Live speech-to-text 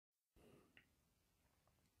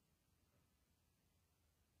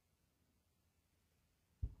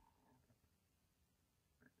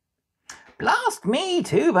Ask me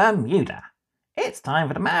to Bermuda. It's time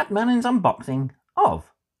for the Mad Merlins unboxing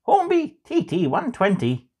of Hornby TT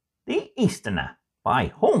 120, the Easterner, by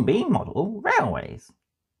Hornby Model Railways.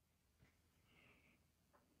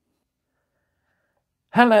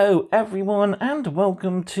 Hello everyone and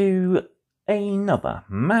welcome to another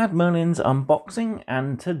Mad Merlins unboxing,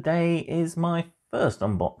 and today is my first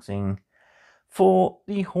unboxing for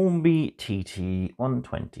the Hornby TT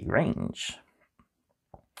 120 range.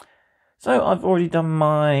 So I've already done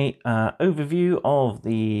my overview of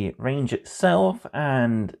the range itself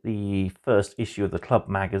and the first issue of the club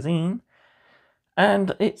magazine,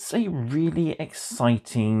 and it's a really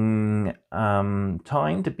exciting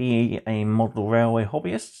time to be a model railway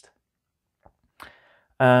hobbyist.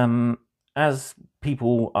 As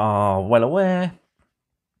people are well aware,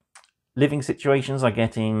 living situations are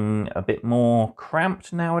getting a bit more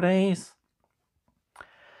cramped nowadays.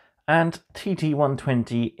 And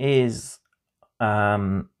TT120 is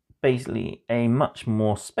basically a much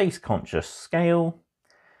more space-conscious scale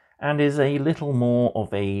and is a little more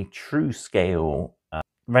of a true scale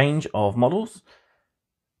range of models.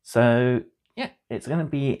 So yeah, it's going to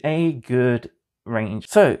be a good range.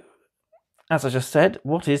 So, as I just said,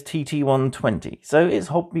 what is TT120? So it's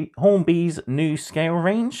Hornby's new scale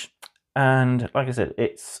range. And like I said,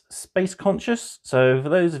 it's space-conscious. So for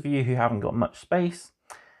those of you who haven't got much space,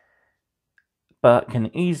 but can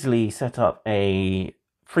easily set up a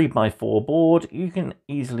 3x4 board, you can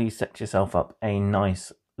easily set yourself up a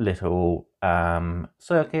nice little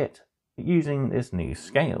circuit using this new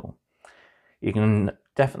scale. You can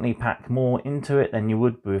definitely pack more into it than you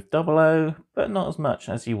would with 00, but not as much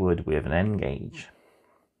as you would with an N gauge.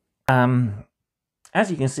 As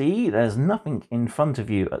you can see, there's nothing in front of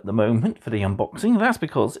you at the moment for the unboxing. That's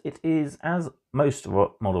because it is, as most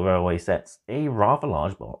model railway sets, a rather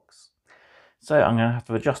large box. So I'm going to have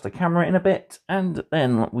to adjust the camera in a bit, and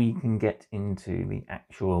then we can get into the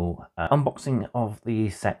actual unboxing of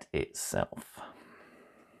the set itself.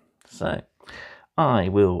 So I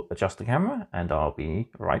will adjust the camera and I'll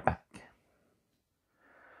be right back.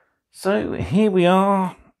 So here we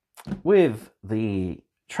are with the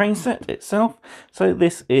train set itself. So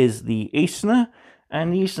this is the Easterner,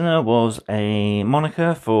 and the Easterner was a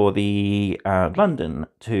moniker for the London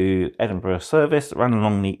to Edinburgh service that ran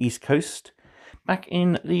along the East Coast back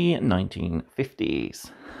in the 1950s.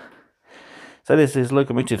 So this is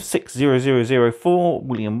locomotive 60004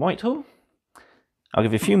 William Whitehall. I'll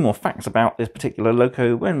give you a few more facts about this particular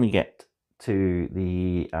loco when we get to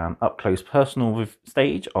the up-close personal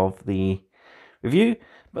stage of the review.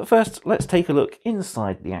 But first, let's take a look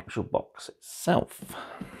inside the actual box itself.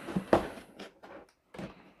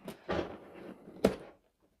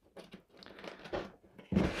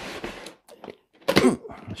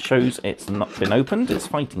 Shows it's not been opened, it's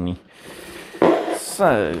fighting me.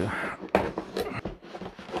 So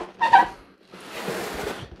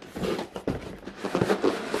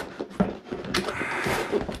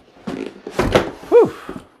whew,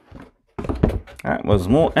 that was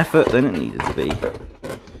more effort than it needed to be.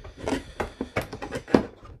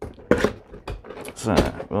 So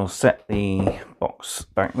we'll set the box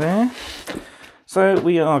back there. So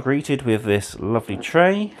we are greeted with this lovely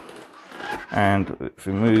tray. And if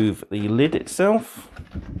we move the lid itself,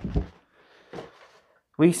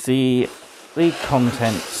 we see the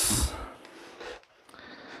contents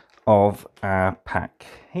of our pack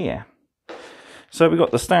here. So we've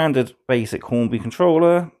got the standard basic Hornby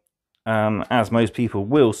controller. As most people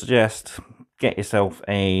will suggest, get yourself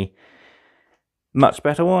a much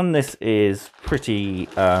better one. This is pretty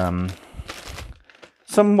some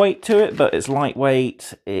weight to it, but it's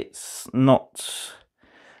lightweight. It's not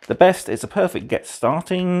the best. It's a perfect get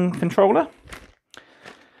starting controller,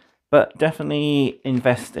 but definitely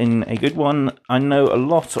invest in a good one. I know a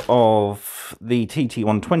lot of the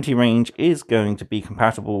TT120 range is going to be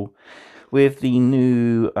compatible with the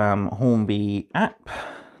new Hornby app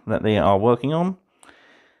that they are working on.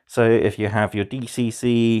 So if you have your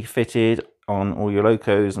DCC fitted on all your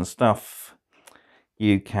locos and stuff,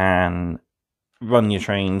 you can run your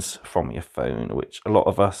trains from your phone, which a lot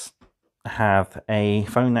of us have a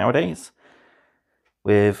phone nowadays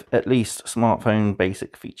with at least smartphone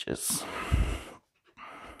basic features.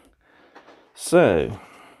 So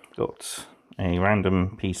got a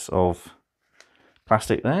random piece of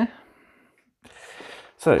plastic there.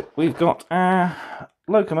 So we've got our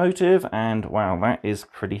locomotive, and wow, that is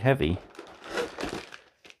pretty heavy.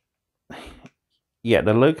 Yeah,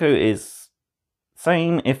 the loco is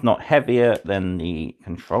same if not heavier than the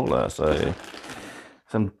controller, so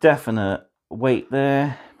some definite weight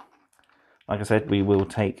there. like I said, we will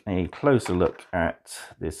take a closer look at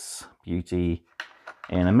this beauty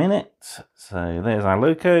in a minute. So there's our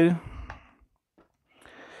loco.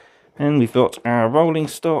 And we've got our rolling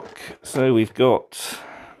stock. So we've got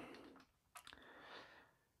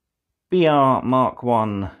BR Mark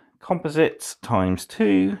 1 composites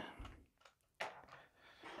 ×2.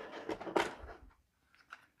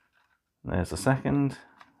 There's the second.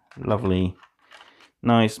 Lovely,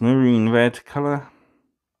 nice maroon red colour.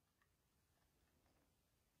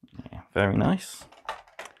 Yeah, very nice.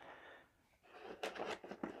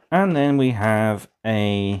 And then we have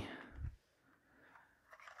a,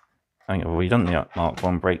 I think I've already done the Mark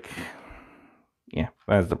 1 brake. Yeah,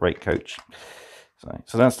 there's the brake coach.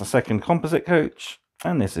 So that's the second composite coach.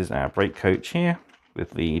 And this is our brake coach here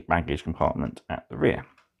with the baggage compartment at the rear.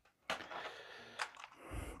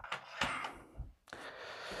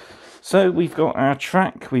 So we've got our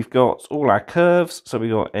track, we've got all our curves. So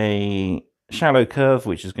we've got a shallow curve,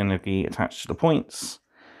 which is going to be attached to the points.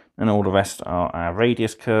 And all the rest are our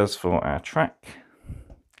radius curves for our track.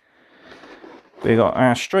 We've got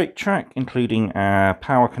our straight track, including our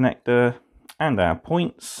power connector and our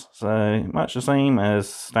points. So much the same as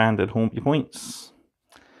standard Hornby points,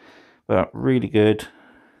 but really good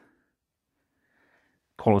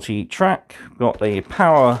quality track. We've got the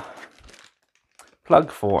power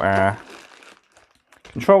plug for our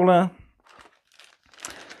controller.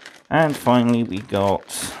 And finally we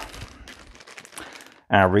got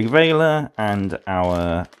our rerailer and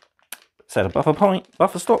our set of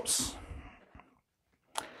buffer stops.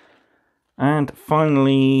 And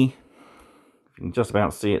finally, you can just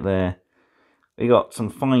about see it there, we got some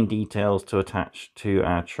fine details to attach to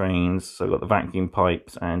our trains. So we've got the vacuum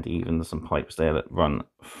pipes and even some pipes there that run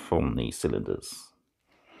from the cylinders.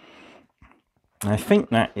 I think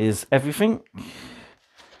that is everything.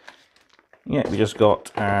 Yeah, we just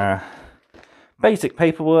got our basic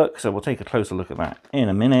paperwork, so we'll take a closer look at that in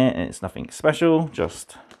a minute. It's nothing special,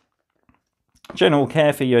 just general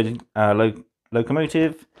care for your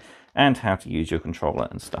locomotive and how to use your controller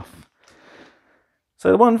and stuff. So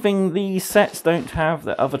the one thing these sets don't have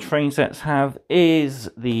that other train sets have is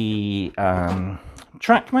the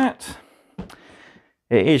track mat.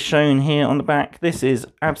 It is shown here on the back. This is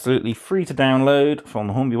absolutely free to download from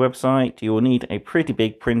the Hornby website. You will need a pretty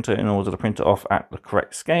big printer in order to print it off at the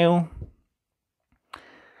correct scale.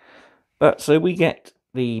 But so we get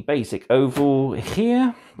the basic oval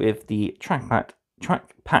here with the track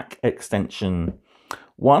pack extension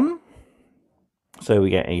 1. So we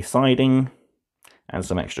get a siding and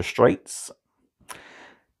some extra straights.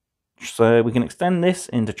 So we can extend this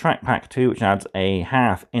into track pack 2, which adds a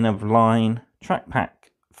half inner line. Track pack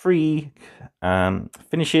 3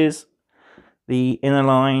 finishes the inner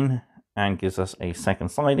line and gives us a second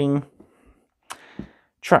siding.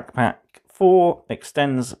 Track pack 4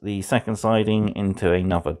 extends the second siding into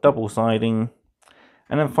another double siding.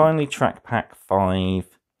 And then finally track pack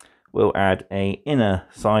 5 will add a inner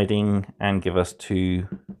siding and give us 2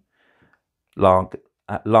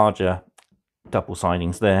 larger double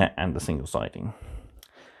sidings there and the single siding.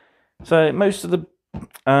 So most of the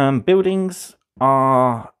buildings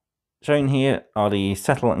are shown here are the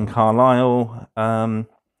Settle and Carlisle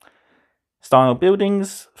style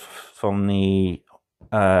buildings from the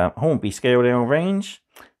Hornby Scaledale range,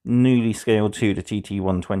 newly scaled to the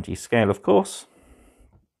TT120 scale, of course.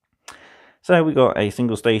 So we got a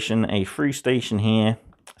single station, a through station here,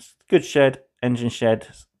 good shed, engine shed,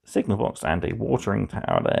 signal box, and a watering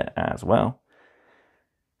tower there as well.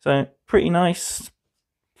 So pretty nice,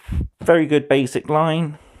 very good basic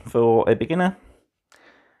line for a beginner.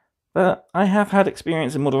 But I have had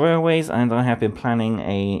experience in model railways and I have been planning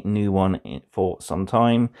a new one for some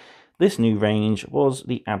time. This new range was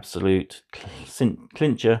the absolute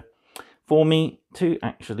clincher for me to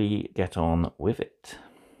actually get on with it.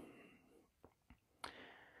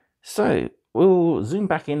 So we'll zoom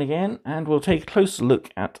back in again and we'll take a closer look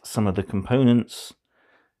at some of the components.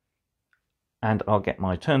 And I'll get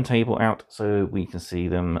my turntable out so we can see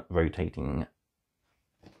them rotating.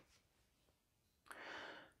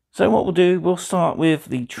 So what we'll do, we'll start with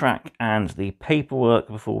the track and the paperwork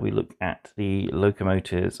before we look at the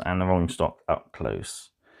locomotives and the rolling stock up close.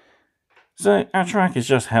 So our track is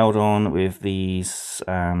just held on with these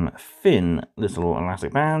thin little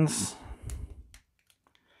elastic bands.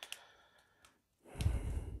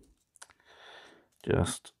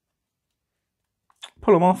 Just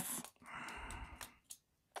pull them off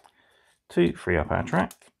to free up our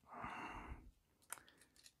track.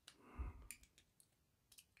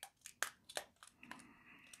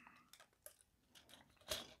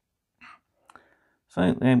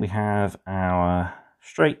 So then we have our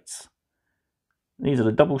straights These are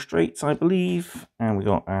the double straights, I believe, and we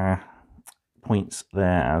got our points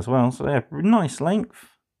there as well, so they're nice length.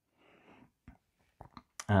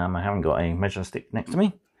 I haven't got a measure stick next to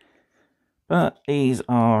me, but these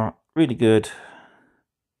are really good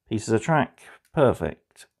pieces of track.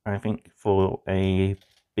 Perfect, I think, for a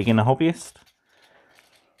beginner hobbyist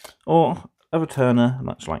or a returner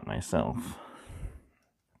much like myself.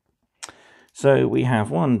 So we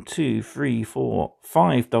have 1, 2, 3, 4,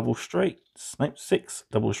 5 double straights, nope, 6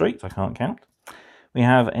 double straights, I can't count. We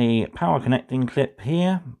have a power connecting clip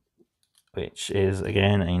here, which is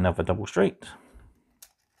again another double straight.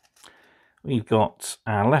 We've got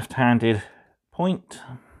our left-handed point,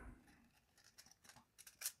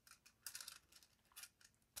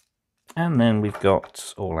 and then we've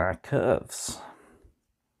got all our curves.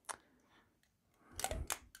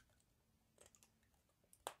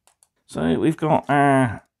 So we've got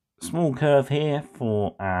our small curve here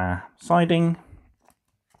for our siding,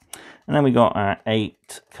 and then we got our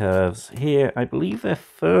 8 curves here. I believe they're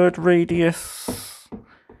third radius.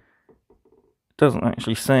 Doesn't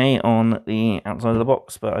actually say on the outside of the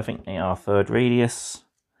box, but I think they are third radius.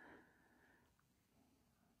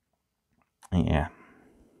 Yeah.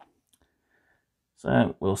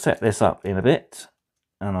 So we'll set this up in a bit,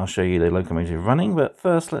 and I'll show you the locomotive running, but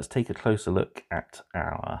first let's take a closer look at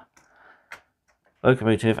our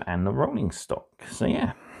locomotive and the rolling stock. So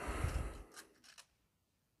yeah.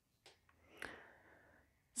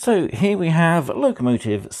 So here we have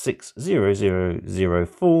locomotive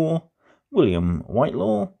 60004, William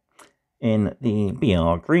Whitelaw, in the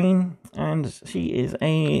BR green, and she is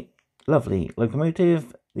a lovely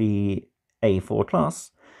locomotive, the A4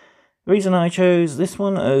 class. The reason I chose this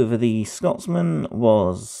one over the Scotsman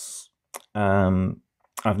was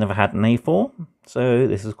I've never had an A4, so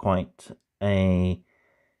this is quite a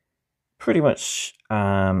pretty much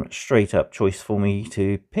straight up choice for me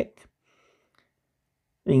to pick.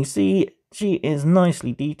 You can see she is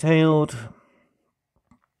nicely detailed.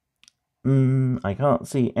 I can't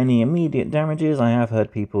see any immediate damages. I have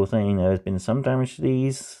heard people saying there has been some damage to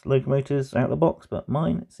these locomotives out of the box, but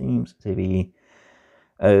mine seems to be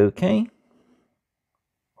okay.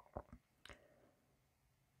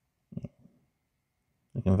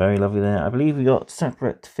 Looking very lovely there. I believe we got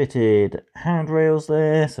separate fitted handrails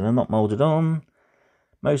there, so they're not moulded on.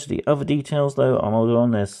 Most of the other details, though, are moulded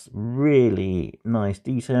on. There's really nice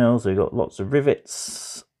details. We've got lots of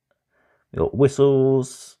rivets. We've got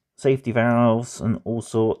whistles, safety valves, and all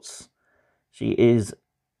sorts. She is,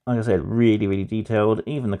 like I said, really, really detailed.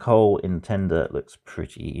 Even the coal in the tender looks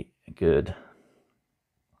pretty good.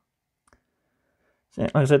 So,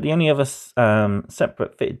 like I said, the only other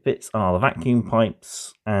separate fitted bits are the vacuum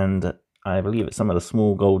pipes, and I believe it's some of the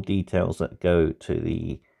small gold details that go to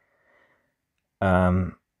the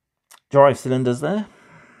drive cylinders there.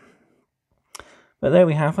 But there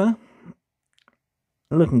we have her.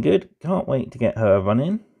 Looking good. Can't wait to get her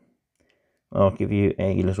running. I'll give you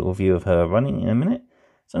a little view of her running in a minute.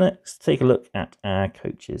 So let's take a look at our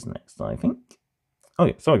coaches next, I think. Oh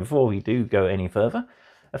yeah, sorry, before we do go any further,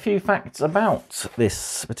 a few facts about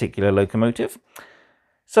this particular locomotive.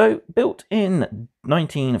 So, built in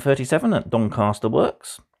 1937 at Doncaster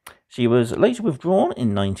Works, she was later withdrawn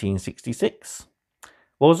in 1966,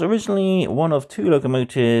 was originally one of 2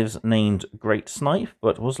 locomotives named Great Snipe,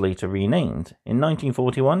 but was later renamed. In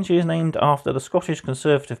 1941, she is named after the Scottish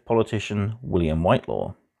Conservative politician William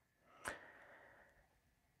Whitelaw.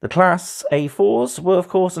 The Class A4s were, of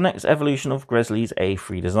course, the next evolution of Gresley's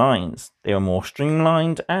A3 designs. They were more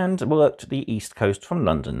streamlined and worked the east coast from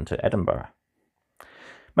London to Edinburgh.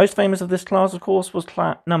 Most famous of this class, of course, was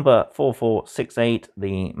number 4468,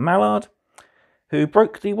 the Mallard, who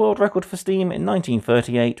broke the world record for steam in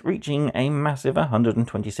 1938, reaching a massive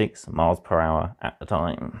 126 miles per hour at the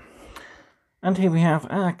time. And here we have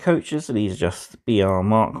our coaches. These are just BR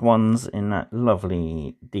Mark 1s in that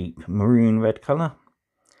lovely deep maroon red colour.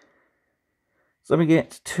 So we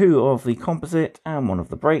get 2 of the composite and 1 of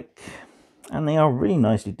the brake, and they are really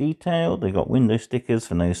nicely detailed. They've got window stickers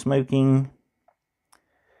for no smoking,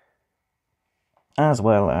 as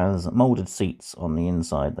well as moulded seats on the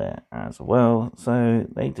inside there as well. So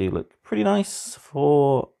they do look pretty nice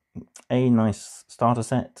for a nice starter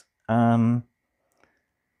set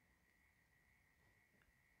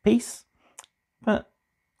piece, but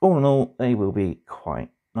all in all they will be quite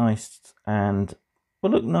nice and will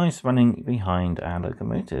look nice running behind our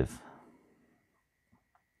locomotive.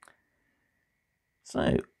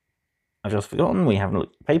 So, I've just forgotten, we haven't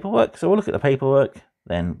looked at the paperwork, so we'll look at the paperwork,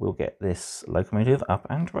 then we'll get this locomotive up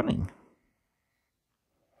and running.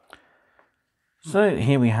 So,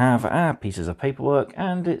 here we have our pieces of paperwork,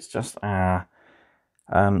 and it's just our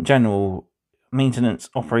General maintenance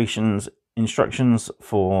operations instructions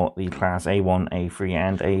for the class A1, A3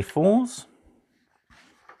 and A4s.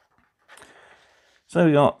 So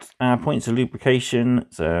we got our points of lubrication,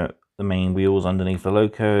 so the main wheels underneath the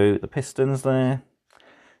loco, the pistons there.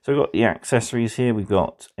 So we've got the accessories here. We've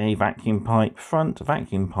got a vacuum pipe front, a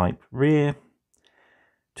vacuum pipe rear,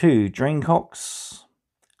 2 drain cocks,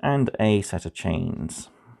 and a set of chains.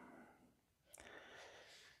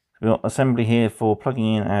 We've got assembly here for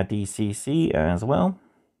plugging in our DCC as well.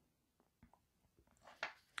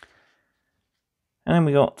 And then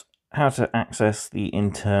we got how to access the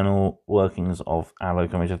internal workings of our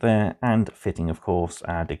locomotive there, and fitting, of course,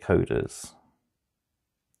 our decoders.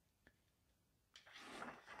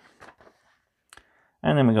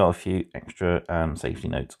 And then we got a few extra safety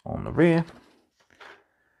notes on the rear.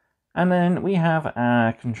 And then we have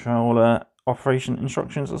our controller operation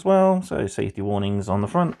instructions as well, so safety warnings on the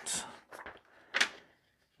front.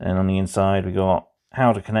 And on the inside we got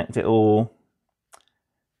how to connect it all,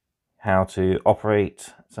 how to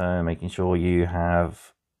operate, so making sure you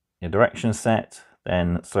have your direction set,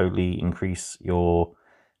 then slowly increase your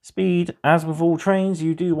speed. As with all trains,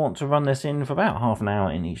 you do want to run this in for about half an hour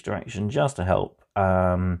in each direction, just to help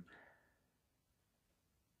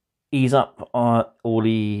ease up all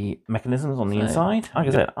the mechanisms on the inside. Like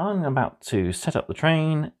I said, I'm about to set up the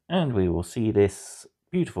train and we will see this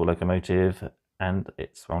beautiful locomotive and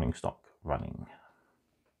its rolling stock running.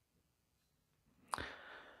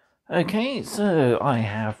 Okay, so I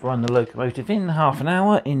have run the locomotive in half an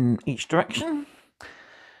hour in each direction.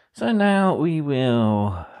 So now we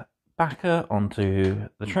will back her onto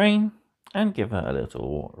the train and give her a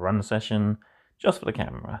little run session just for the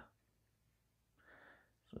camera.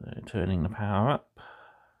 So turning the power up.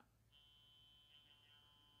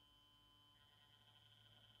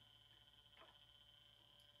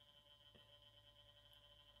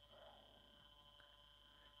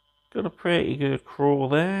 Got a pretty good crawl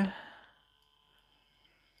there.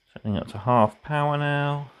 Setting up to half power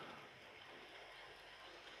now.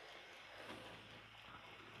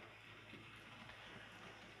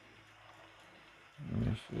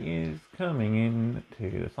 And she is coming in to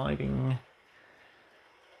the siding.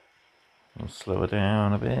 We'll slow her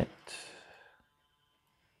down a bit.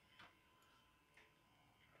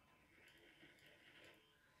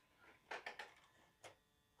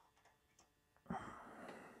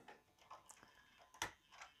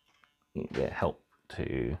 Need a bit of help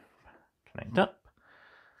to connect up.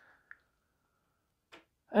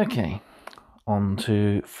 Okay, on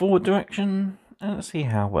to forward direction, and let's see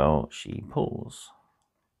how well she pulls.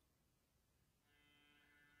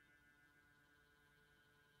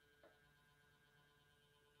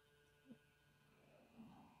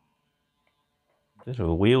 Bit of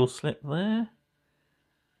a wheel slip there.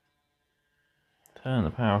 Turn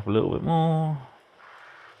the power up a little bit more.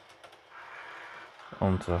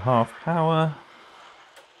 Onto half power.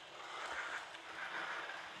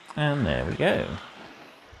 And there we go.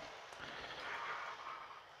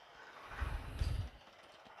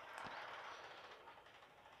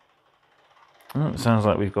 Oh, it sounds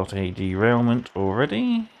like we've got a derailment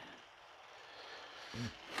already.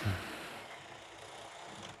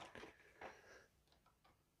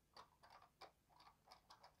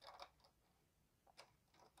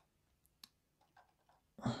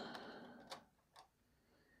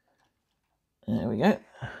 There we go.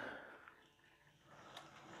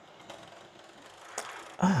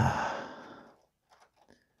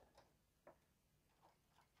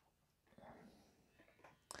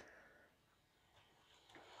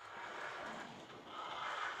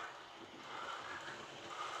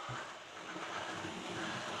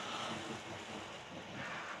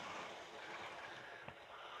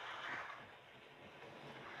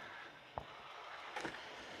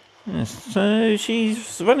 Yes, so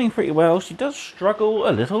she's running pretty well. She does struggle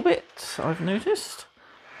a little bit, I've noticed,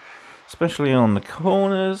 especially on the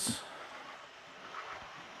corners.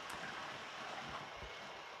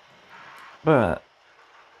 But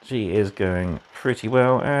she is going pretty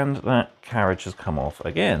well, and that carriage has come off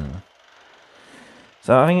again.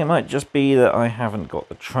 So I think it might just be that I haven't got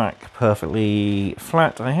the track perfectly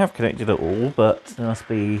flat. I have connected it all, but there must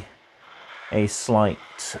be a slight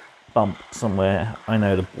bump somewhere. I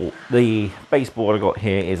know the baseboard I got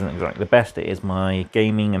here isn't exactly the best. It is my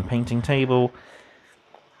gaming and painting table,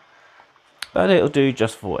 but it'll do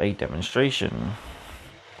just for a demonstration.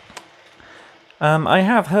 I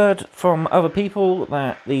have heard from other people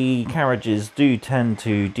that the carriages do tend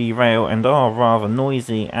to derail and are rather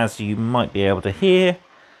noisy, as you might be able to hear.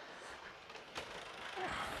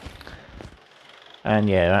 And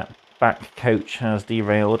yeah, that back coach has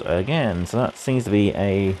derailed again, so that seems to be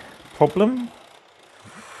a problem.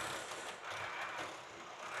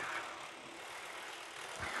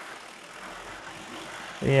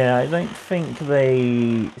 Yeah, I don't think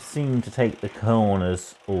they seem to take the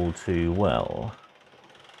corners all too well.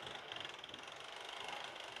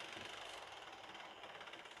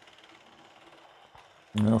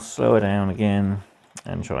 And I'll slow it down again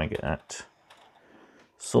and try and get that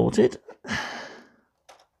sorted.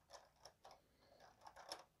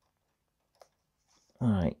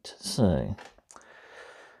 Right, so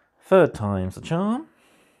third time's the charm.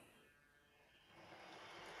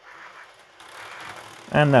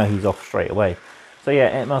 And now he's off straight away. So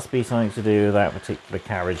yeah, it must be something to do with that particular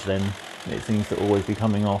carriage then. It seems to always be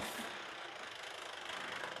coming off.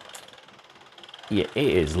 Yeah,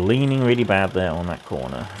 it is leaning really bad there on that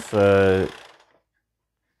corner. So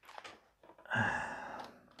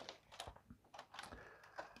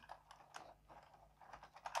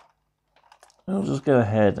I'll just go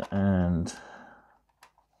ahead and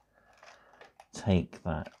take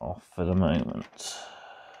that off for the moment.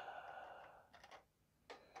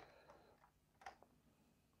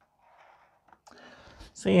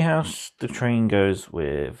 See how the train goes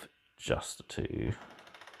with just the two.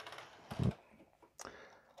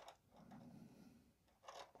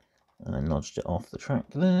 And I nudged it off the track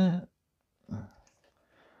there.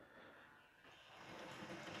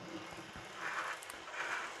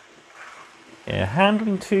 Yeah,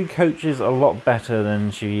 handling two coaches a lot better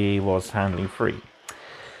than she was handling three.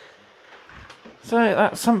 So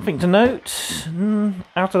that's something to note.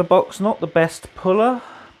 Out of the box, not the best puller,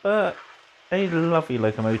 but a lovely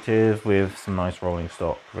locomotive with some nice rolling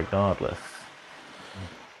stock regardless.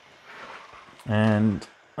 And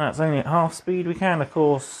that's only at half speed. We can, of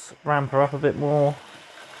course, ramp her up a bit more,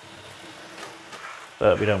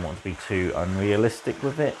 but we don't want to be too unrealistic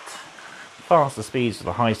with it. Faster speeds for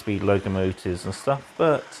the high speed locomotives and stuff,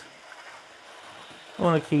 but I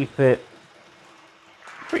want to keep it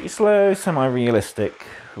pretty slow, semi-realistic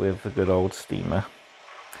with the good old steamer.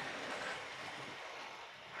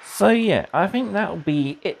 So yeah, I think that'll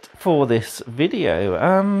be it for this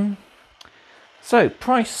video. So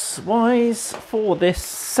price wise for this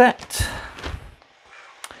set,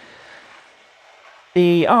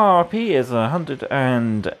 the RRP is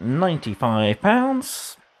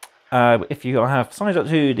 £195. If you have signed up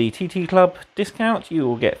to the TT Club discount, you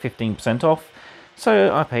will get 15% off.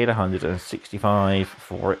 So I paid £165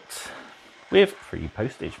 for it with free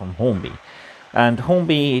postage from Hornby. And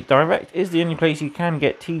Hornby Direct is the only place you can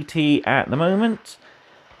get TT at the moment.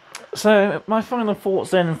 So my final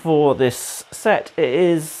thoughts then for this set. It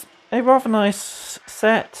is a rather nice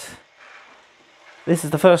set. This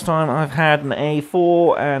is the first time I've had an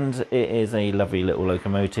A4, and it is a lovely little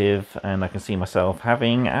locomotive, and I can see myself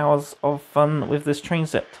having hours of fun with this train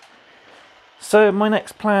set. So my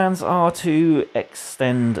next plans are to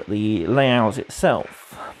extend the layout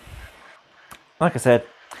itself. Like I said,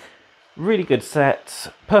 really good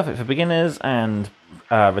set, perfect for beginners and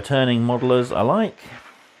returning modelers alike.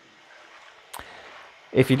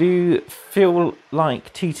 If you do feel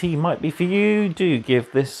like TT might be for you, do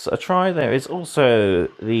give this a try. There is also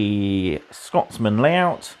the Scotsman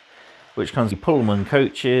layout, which comes with Pullman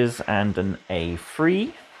coaches and an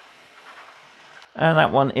A3. And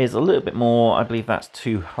that one is a little bit more. I believe that's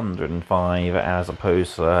 205 as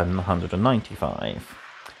opposed to 195.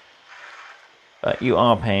 But you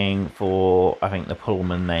are paying for, I think, the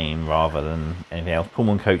Pullman name rather than anything else.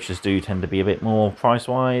 Pullman coaches do tend to be a bit more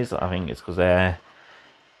price-wise. I think it's because they're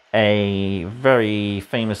a very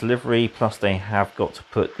famous livery, plus they have got to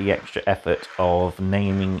put the extra effort of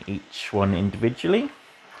naming each one individually.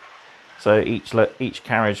 So each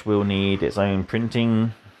carriage will need its own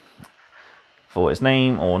printing for its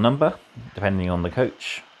name or number, depending on the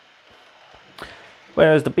coach.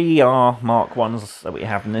 Whereas the BR Mark 1s that we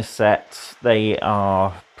have in this set, they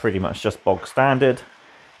are pretty much just bog standard.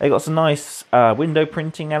 They got some nice window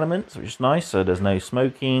printing elements, which is nice. So there's no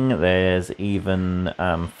smoking. There's even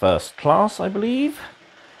first class, I believe.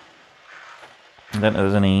 I don't know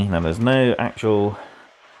if there's any. No, there's no actual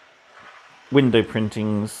window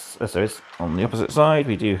printings. So it's on the opposite side.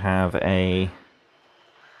 We do have a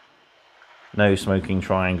no smoking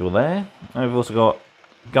triangle there. And we've also got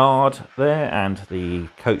guard there and the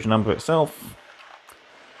coach number itself.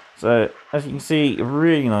 So as you can see,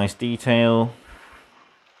 really nice detail.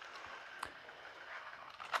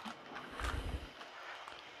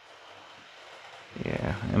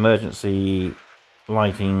 Yeah, emergency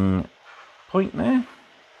lighting point there.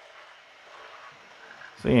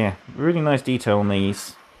 So yeah, really nice detail on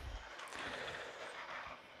these.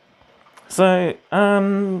 So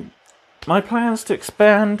my plans to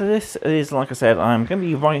expand this is, like I said, I'm going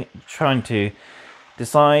to be trying to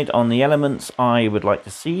decide on the elements I would like to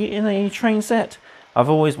see in a train set. I've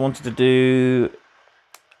always wanted to do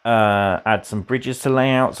add some bridges to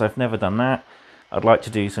layouts. I've never done that. I'd like to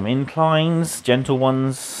do some inclines, gentle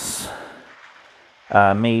ones.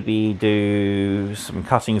 Maybe do some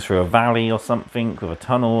cutting through a valley or something with a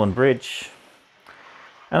tunnel and bridge.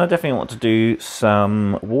 And I definitely want to do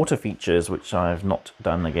some water features, which I've not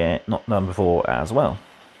done before as well.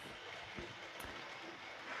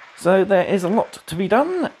 So there is a lot to be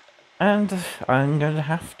done, and I'm going to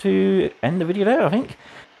have to end the video there, I think.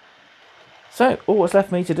 So all what's left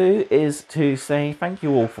for me to do is to say thank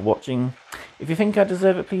you all for watching. If you think I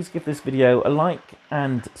deserve it, please give this video a like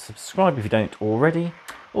and subscribe if you don't already.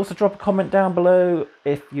 Also drop a comment down below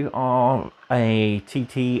if you are a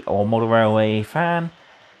TT or Model Railway fan,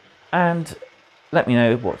 and let me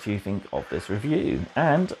know what you think of this review.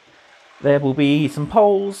 And there will be some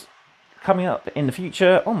polls coming up in the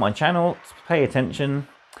future on my channel, so pay attention,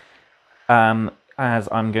 as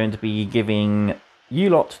I'm going to be giving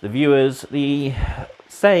you lot, the viewers, the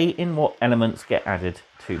say in what elements get added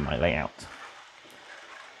to my layout.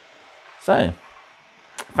 So,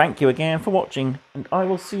 thank you again for watching, and I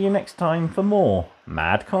will see you next time for more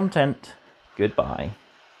mad content. Goodbye.